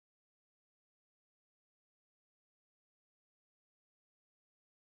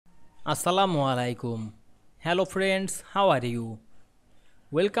Assalamu Walaikum. Hello friends, how are you?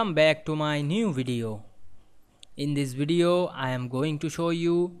 Welcome back to my new video. In this video, I am going to show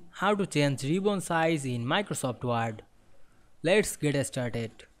you how to change ribbon size in Microsoft Word. Let's get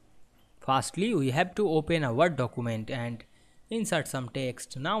started. Firstly, we have to open a Word document and insert some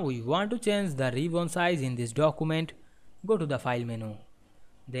text. Now we want to change the ribbon size in this document. Go to the File menu.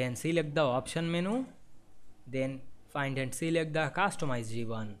 Then select the Option menu. Then find and select the Customize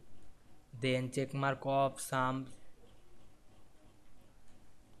ribbon. Then check mark of some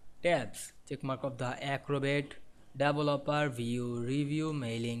tabs. Check mark of the Acrobat, Developer, View, Review,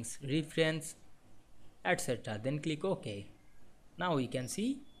 Mailings, Reference, etc. Then click OK. Now we can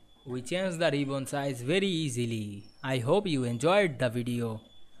see we change the ribbon size very easily. I hope you enjoyed the video.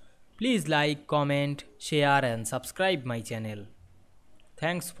 Please like, comment, share and subscribe my channel.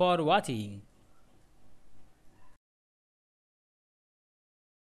 Thanks for watching.